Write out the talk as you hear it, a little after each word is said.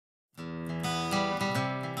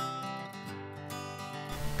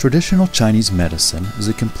Traditional Chinese medicine is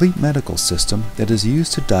a complete medical system that is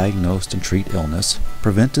used to diagnose and treat illness,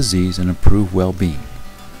 prevent disease, and improve well-being.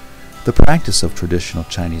 The practice of traditional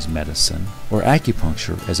Chinese medicine, or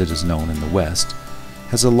acupuncture as it is known in the West,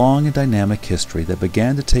 has a long and dynamic history that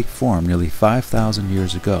began to take form nearly 5,000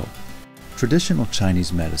 years ago. Traditional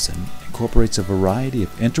Chinese medicine incorporates a variety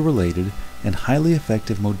of interrelated and highly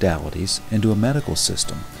effective modalities into a medical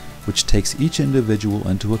system, which takes each individual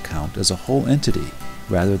into account as a whole entity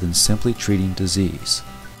rather than simply treating disease.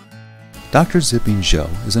 Dr. Xiping Zhou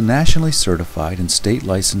is a nationally certified and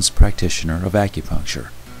state-licensed practitioner of acupuncture.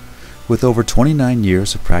 With over 29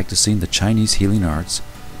 years of practicing the Chinese healing arts,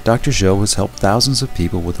 Dr. Zhou has helped thousands of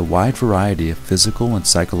people with a wide variety of physical and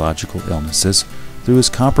psychological illnesses through his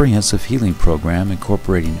comprehensive healing program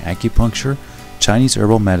incorporating acupuncture, Chinese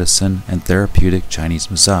herbal medicine, and therapeutic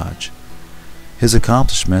Chinese massage. His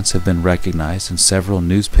accomplishments have been recognized in several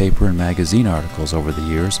newspaper and magazine articles over the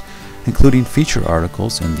years, including feature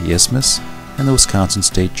articles in the Isthmus and the Wisconsin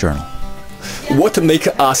State Journal. What makes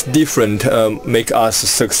us different, make us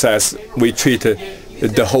success, we treat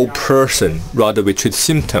the whole person rather we treat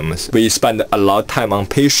symptoms. We spend a lot of time on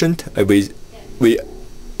patient. We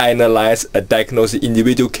analyze and diagnose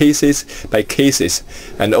individual cases by cases,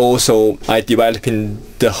 and also I developing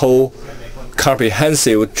the whole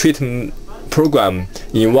comprehensive treatment program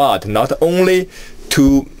involved not only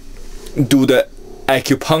to do the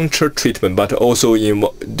acupuncture treatment but also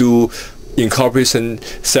do incorporation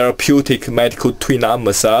therapeutic medical twin-arm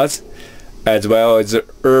massage as well as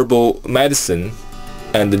herbal medicine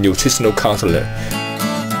and the nutritional counselor.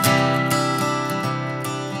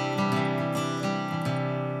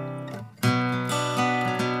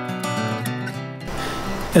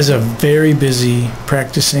 As a very busy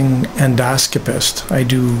practicing endoscopist, I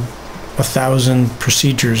do 1,000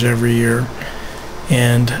 procedures every year,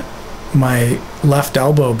 and my left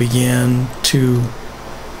elbow began to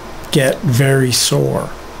get very sore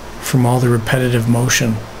from all the repetitive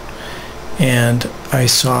motion, and I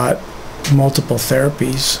sought multiple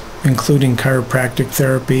therapies, including chiropractic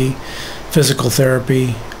therapy, physical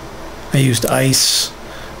therapy. I used ice.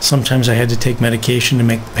 Sometimes I had to take medication to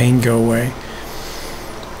make the pain go away.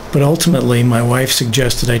 But ultimately, my wife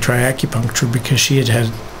suggested I try acupuncture because she had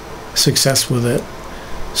had success with it.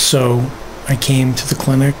 So I came to the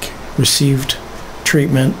clinic, received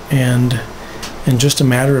treatment, and in just a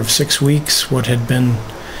matter of 6 weeks, what had been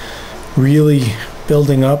really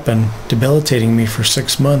building up and debilitating me for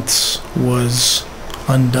 6 months was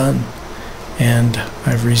undone. And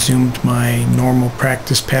I've resumed my normal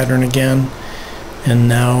practice pattern again, and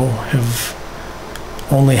now have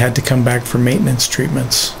only had to come back for maintenance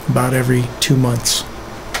treatments about every 2 months.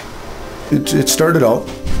 It started out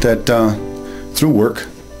that through work,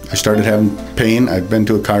 I started having pain. I'd been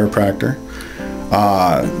to a chiropractor,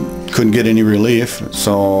 couldn't get any relief,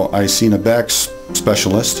 so I seen a back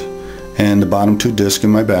specialist, and the bottom 2 discs in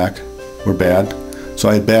my back were bad, so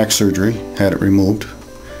I had back surgery, had it removed,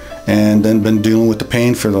 and then been dealing with the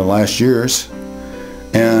pain for the last years.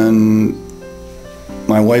 And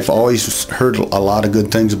my wife always heard a lot of good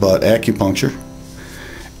things about acupuncture,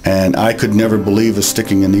 and I could never believe that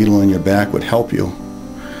sticking a needle in your back would help you.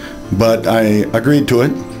 But I agreed to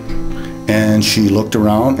it, and she looked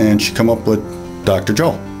around and she come up with Dr.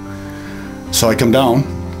 Zhou. So I come down,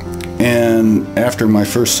 and after my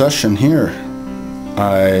first session here,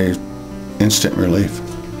 instant relief.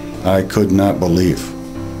 I could not believe.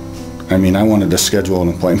 I mean, I wanted to schedule an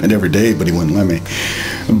appointment every day, but he wouldn't let me.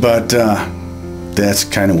 But that's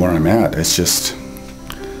kind of where I'm at. It's just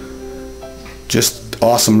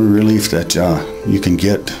awesome relief that you can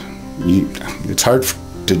get. It's hard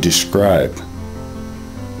to describe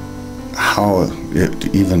how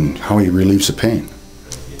he relieves the pain.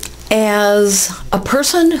 As a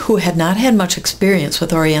person who had not had much experience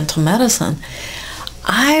with Oriental medicine,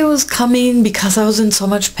 I was coming because I was in so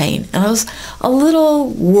much pain, and I was a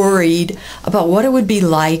little worried about what it would be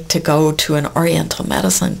like to go to an Oriental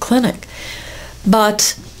medicine clinic.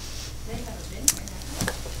 But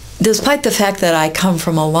despite the fact that I come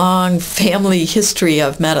from a long family history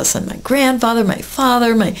of medicine, my grandfather, my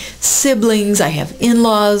father, my siblings, I have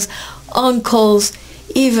in-laws, uncles,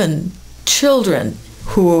 even children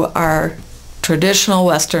who are traditional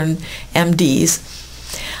Western MDs,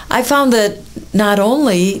 I found that not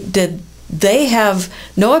only did they have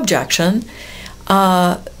no objection,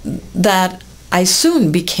 that I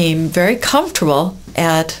soon became very comfortable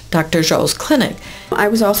at Dr. Zhou's clinic. I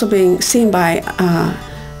was also being seen by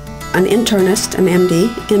an internist, an MD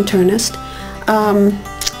internist,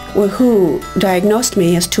 who diagnosed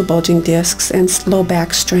me as 2 bulging discs and low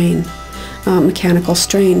back strain, mechanical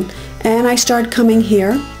strain. And I started coming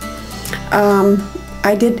here.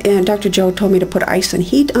 I did, and Dr. Zhou told me to put ice and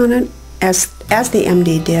heat on it, as the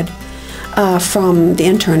MD did, from the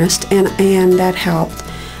internist, and that helped.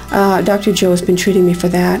 Dr. Zhou has been treating me for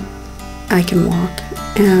that. I can walk.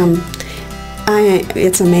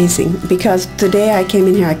 It's amazing, because the day I came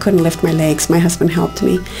in here I couldn't lift my legs. My husband helped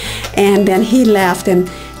me, and then he left, and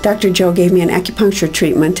Dr. Zhou gave me an acupuncture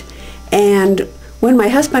treatment, and when my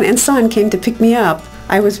husband and son came to pick me up,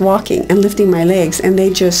 I was walking and lifting my legs, and they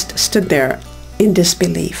just stood there in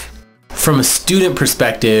disbelief. From a student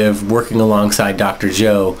perspective, working alongside Dr.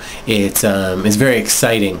 Zhou, it's very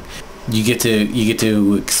exciting. You get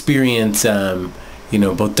to experience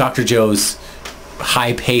both Dr. Zhou's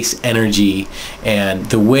high-paced energy, and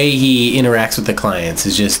the way he interacts with the clients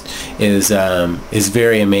is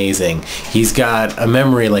very amazing. He's got a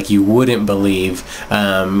memory like you wouldn't believe.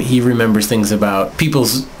 He remembers things about people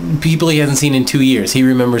he hasn't seen in 2 years. He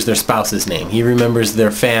remembers their spouse's name. He remembers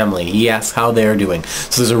their family. He asks how they're doing.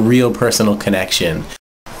 So there's a real personal connection.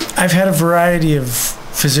 I've had a variety of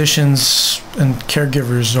physicians and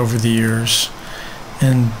caregivers over the years,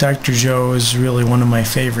 and Dr. Zhou is really one of my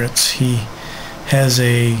favorites. He has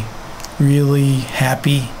a really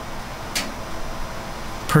happy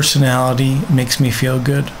personality. It makes me feel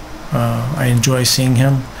good. I enjoy seeing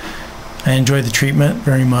him. I enjoy the treatment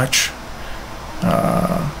very much.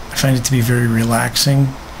 I find it to be very relaxing.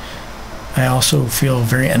 I also feel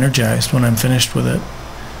very energized when I'm finished with it,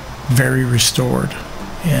 very restored,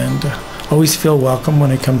 and always feel welcome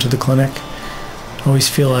when I come to the clinic. Always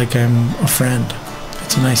feel like I'm a friend.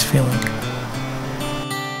 It's a nice feeling.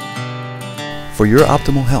 For your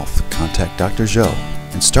optimal health, contact Dr. Zhou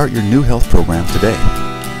and start your new health program today.